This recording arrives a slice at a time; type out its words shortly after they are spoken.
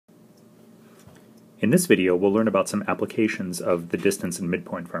In this video, we'll learn about some applications of the distance and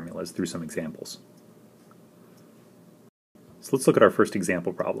midpoint formulas through some examples. So let's look at our first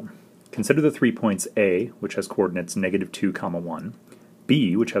example problem. Consider the 3 points A, which has coordinates -2, 1,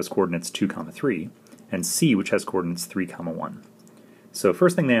 B, which has coordinates 2, 3, and C, which has coordinates 3, 1. So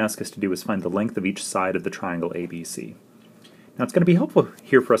first thing they ask us to do is find the length of each side of the triangle ABC. Now it's going to be helpful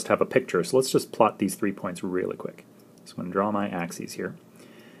here for us to have a picture, so let's just plot these 3 points really quick. So I'm going to draw my axes here.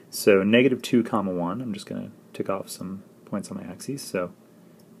 So -2, 1, I'm just going to tick off some points on my axes. So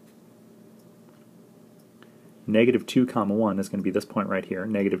 -2, 1 is going to be this point right here,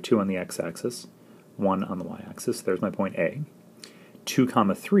 -2 on the x-axis, 1 on the y-axis. There's my point A. 2,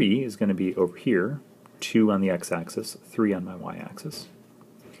 3 is going to be over here, 2 on the x-axis, 3 on my y-axis.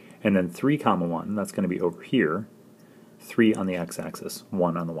 And then 3, 1, that's going to be over here, 3 on the x-axis,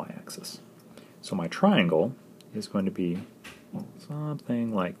 1 on the y-axis. So my triangle is going to be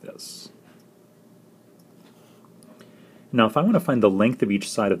something like this. Now if I want to find the length of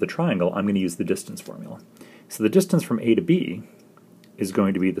each side of the triangle, I'm going to use the distance formula. So the distance from A to B is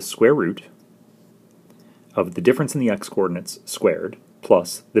going to be the square root of the difference in the x-coordinates squared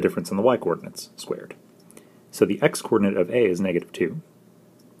plus the difference in the y-coordinates squared. So the x-coordinate of A is -2.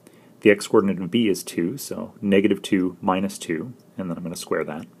 The x-coordinate of B is 2, so -2 minus 2, and then I'm going to square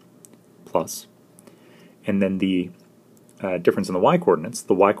that, plus. And then the difference in the y-coordinates,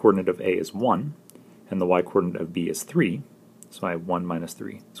 the y-coordinate of A is 1, and the y-coordinate of B is 3, so I have 1 minus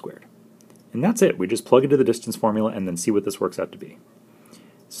 3 squared. And that's it. We just plug into the distance formula and then see what this works out to be.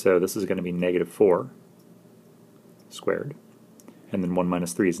 So this is going to be -4 squared, and then 1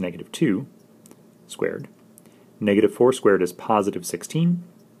 minus 3 is -2 squared. -4 squared is positive 16,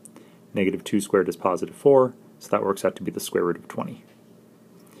 -2 squared is positive 4, so that works out to be the square root of 20.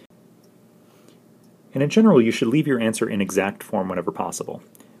 And in general, you should leave your answer in exact form whenever possible.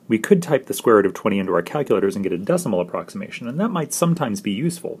 We could type the square root of 20 into our calculators and get a decimal approximation, and that might sometimes be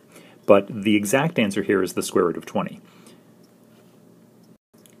useful, but the exact answer here is the square root of 20.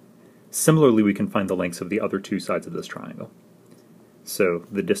 Similarly, we can find the lengths of the other two sides of this triangle. So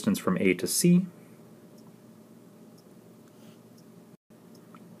the distance from A to C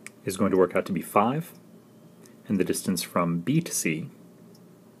is going to work out to be 5, and the distance from B to C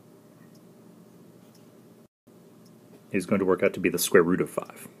is going to work out to be the square root of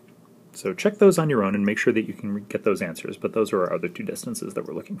 5. So check those on your own and make sure that you can get those answers, but those are our other two distances that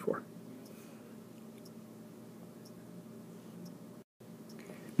we're looking for.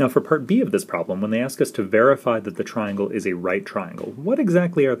 Now for part B of this problem, when they ask us to verify that the triangle is a right triangle, what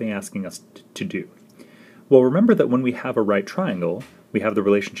exactly are they asking us to do? Well, remember that when we have a right triangle, we have the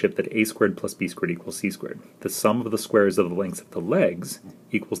relationship that a squared plus b squared equals c squared. The sum of the squares of the lengths of the legs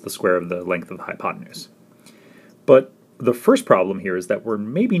equals the square of the length of the hypotenuse. But the first problem here is that we're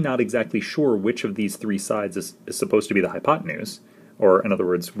maybe not exactly sure which of these three sides is supposed to be the hypotenuse, or in other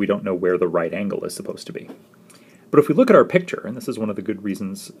words, we don't know where the right angle is supposed to be. But if we look at our picture, and this is one of the good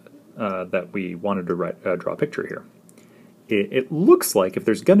reasons that we wanted to draw a picture here, it looks like if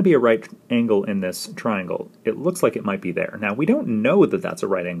there's going to be a right angle in this triangle, it looks like it might be there. Now, we don't know that that's a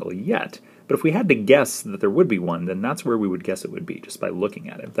right angle yet, but if we had to guess that there would be one, then that's where we would guess it would be, just by looking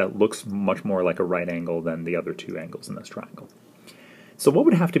at it. That looks much more like a right angle than the other two angles in this triangle. So what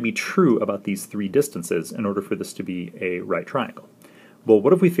would have to be true about these three distances in order for this to be a right triangle? Well,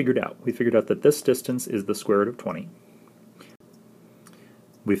 what have we figured out? We figured out that this distance is the square root of 20.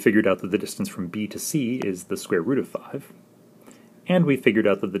 We figured out that the distance from B to C is the square root of 5. And we figured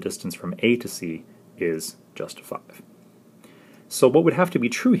out that the distance from A to C is just 5. So what would have to be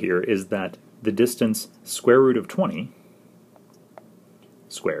true here is that the distance square root of 20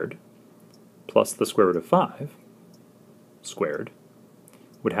 squared plus the square root of 5 squared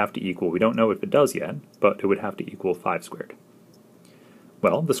would have to equal, we don't know if it does yet, but it would have to equal 5 squared.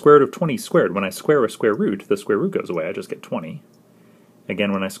 Well, the square root of 20 squared, when I square a square root, the square root goes away, I just get 20.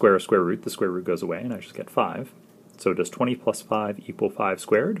 Again, when I square a square root, the square root goes away, and I just get 5. So does 20 plus 5 equal 5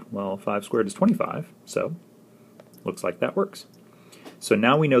 squared? Well, 5 squared is 25, so looks like that works. So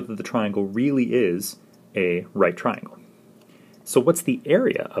now we know that the triangle really is a right triangle. So what's the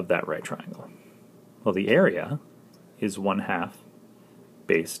area of that right triangle? Well, the area is 1/2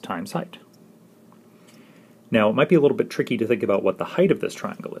 base times height. Now, it might be a little bit tricky to think about what the height of this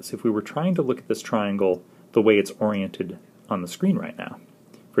triangle is. If we were trying to look at this triangle the way it's oriented on the screen right now,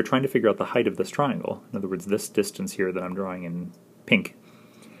 if we're trying to figure out the height of this triangle, in other words, this distance here that I'm drawing in pink,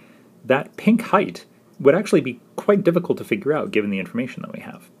 that pink height would actually be quite difficult to figure out given the information that we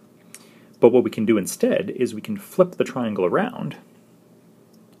have. But what we can do instead is we can flip the triangle around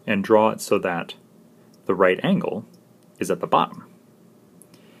and draw it so that the right angle is at the bottom.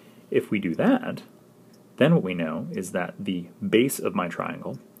 If we do that, Then what we know is that the base of my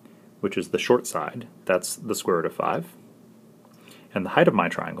triangle, which is the short side, that's the square root of 5. And the height of my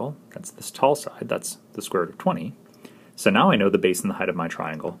triangle, that's this tall side, that's the square root of 20. So now I know the base and the height of my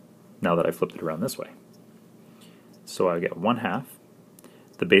triangle, now that I flipped it around this way. So I get 1/2.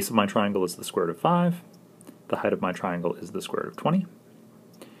 The base of my triangle is the square root of 5. The height of my triangle is the square root of 20.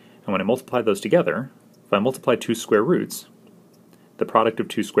 And when I multiply those together, if I multiply two square roots, the product of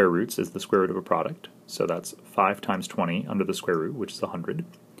two square roots is the square root of a product. So that's 5 times 20 under the square root, which is 100.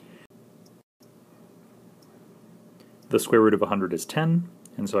 The square root of 100 is 10,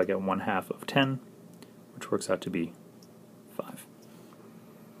 and so I get 1/2 of 10, which works out to be 5.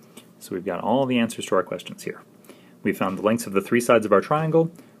 So we've got all the answers to our questions here. We found the lengths of the three sides of our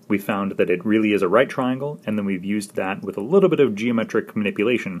triangle, we found that it really is a right triangle, and then we've used that with a little bit of geometric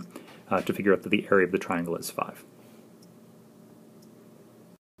manipulation to figure out that the area of the triangle is 5.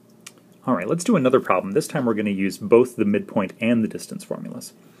 Alright, let's do another problem. This time we're going to use both the midpoint and the distance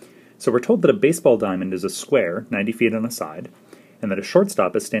formulas. So we're told that a baseball diamond is a square, 90 feet on a side, and that a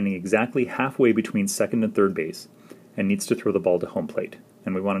shortstop is standing exactly halfway between second and third base and needs to throw the ball to home plate.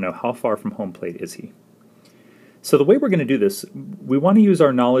 And we want to know how far from home plate is he. So the way we're going to do this, we want to use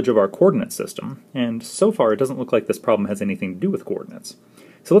our knowledge of our coordinate system, and so far it doesn't look like this problem has anything to do with coordinates.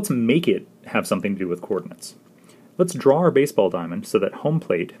 So let's make it have something to do with coordinates. Let's draw our baseball diamond so that home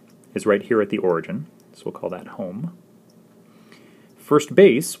plate is right here at the origin, so we'll call that home. First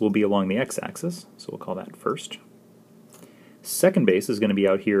base will be along the x-axis, so we'll call that first. Second base is going to be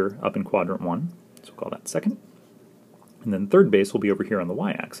out here up in quadrant 1, so we'll call that second. And then third base will be over here on the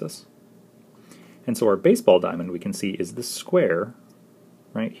y-axis. And so our baseball diamond, we can see, is this square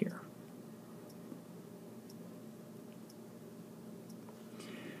right here.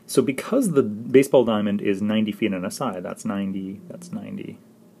 So because the baseball diamond is 90 feet on a side, that's 90, that's 90,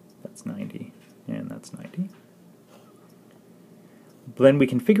 that's 90, and that's 90. Then we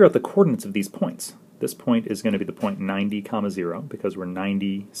can figure out the coordinates of these points. This point is going to be the point 90, 0, because we're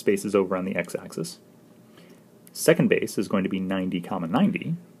 90 spaces over on the x-axis. Second base is going to be 90,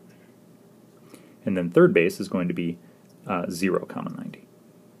 90. And then third base is going to be 0, 90.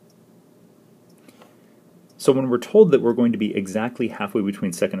 So when we're told that we're going to be exactly halfway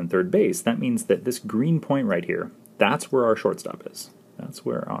between second and third base, that means that this green point right here, that's where our shortstop is. That's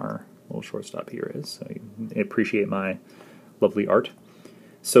where our little shortstop here is. So you appreciate my lovely art.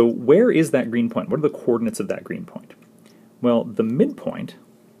 So where is that green point? What are the coordinates of that green point? Well, the midpoint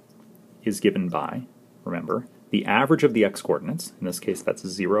is given by, remember, the average of the x-coordinates. In this case, that's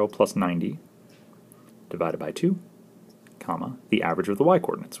 0 plus 90 divided by 2, comma, the average of the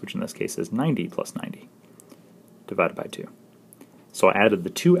y-coordinates, which in this case is 90 plus 90 divided by 2. So I added the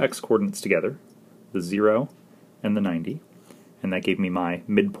two x-coordinates together, the 0 and the 90, and that gave me my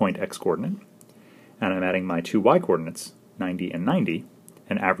midpoint x-coordinate. And I'm adding my two y-coordinates, 90 and 90,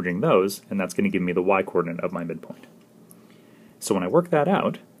 and averaging those, and that's going to give me the y-coordinate of my midpoint. So when I work that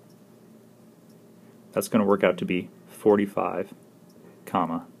out, that's going to work out to be 45,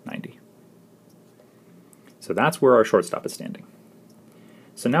 90. So that's where our shortstop is standing.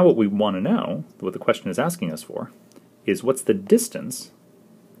 So now what we want to know, what the question is asking us for, is what's the distance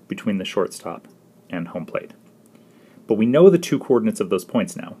between the shortstop and home plate. But we know the two coordinates of those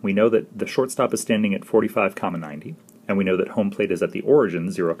points now. We know that the shortstop is standing at 45, 90, and we know that home plate is at the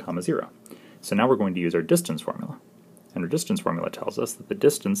origin 0, 0. So now we're going to use our distance formula. And our distance formula tells us that the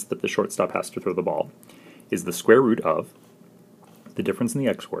distance that the shortstop has to throw the ball is the square root of the difference in the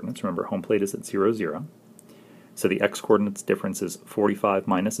x-coordinates. Remember, home plate is at 0, 0. So the x-coordinates difference is 45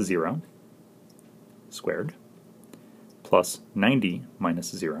 minus 0 squared plus 90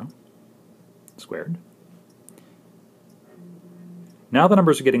 minus 0 squared. Now the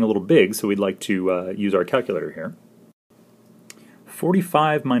numbers are getting a little big, so we'd like to use our calculator here.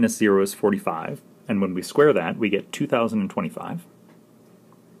 45 minus 0 is 45, and when we square that, we get 2,025.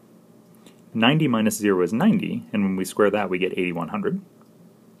 90 minus 0 is 90, and when we square that, we get 8,100.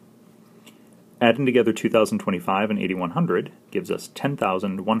 Adding together 2,025 and 8,100 gives us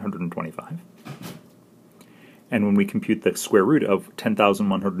 10,125. And when we compute the square root of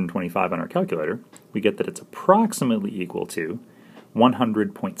 10,125 on our calculator, we get that it's approximately equal to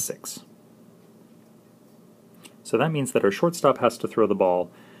 100.6. So that means that our shortstop has to throw the ball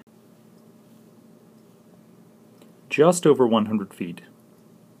just over 100 feet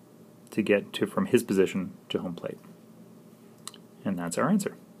to get from his position to home plate. And that's our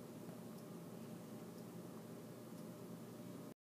answer.